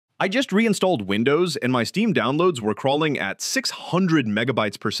I just reinstalled Windows and my Steam downloads were crawling at 600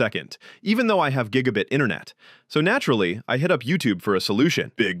 megabytes per second, even though I have gigabit internet. So naturally, I hit up YouTube for a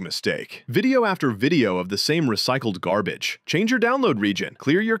solution. Big mistake. Video after video of the same recycled garbage. Change your download region.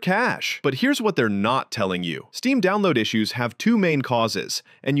 Clear your cache. But here's what they're not telling you. Steam download issues have two main causes,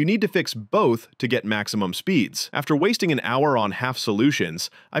 and you need to fix both to get maximum speeds. After wasting an hour on half solutions,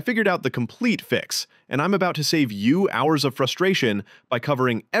 I figured out the complete fix, and I'm about to save you hours of frustration by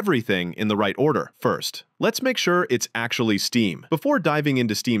covering everything in the right order. First, let's make sure it's actually Steam. Before diving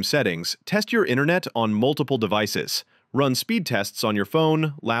into Steam settings, test your internet on multiple devices. Run speed tests on your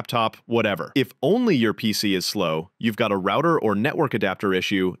phone, laptop, whatever. If only your PC is slow, you've got a router or network adapter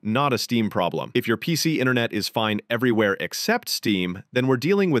issue, not a Steam problem. If your PC internet is fine everywhere except Steam, then we're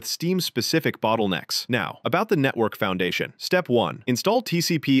dealing with Steam-specific bottlenecks. Now, about the network foundation. Step 1. Install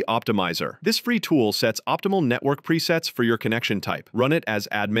TCP Optimizer. This free tool sets optimal network presets for your connection type. Run it as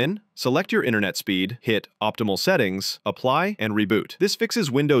admin, select your internet speed, hit Optimal Settings, Apply, and Reboot. This fixes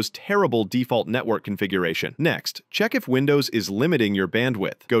Windows' terrible default network configuration. Next, check if Windows is limiting your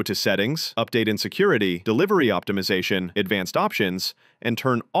bandwidth. Go to Settings, Update and Security, Delivery Optimization, Advanced Options, and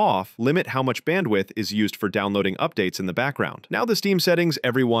turn off Limit how much bandwidth is used for downloading updates in the background. Now the Steam settings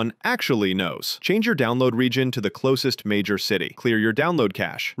everyone actually knows. Change your download region to the closest major city. Clear your download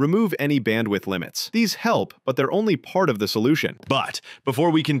cache. Remove any bandwidth limits. These help, but they're only part of the solution. But before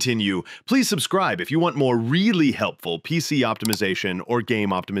we continue, please subscribe if you want more really helpful PC optimization or game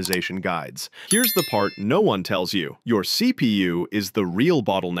optimization guides. Here's the part no one tells you. Your CPU is the real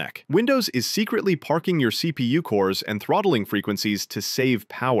bottleneck. Windows is secretly parking your CPU cores and throttling frequencies to save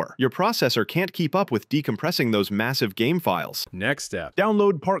power. Your processor can't keep up with decompressing those massive game files. Next step.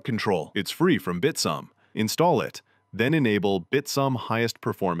 Download Part Control. It's free from Bitsum. Install it, then enable Bitsum Highest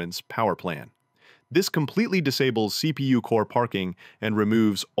Performance Power Plan. This completely disables CPU core parking and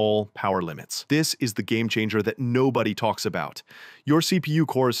removes all power limits. This is the game changer that nobody talks about. Your CPU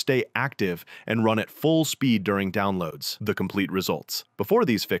cores stay active and run at full speed during downloads. The complete results. Before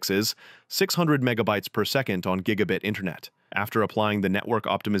these fixes, 600 megabytes per second on gigabit internet. After applying the network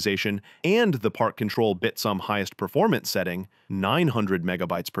optimization and the part control Bitsum highest performance setting, 900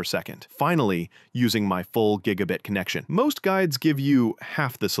 megabytes per second. Finally, using my full gigabit connection. Most guides give you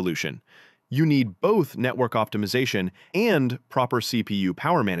half the solution. You need both network optimization and proper CPU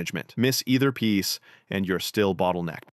power management. Miss either piece, and you're still bottlenecked.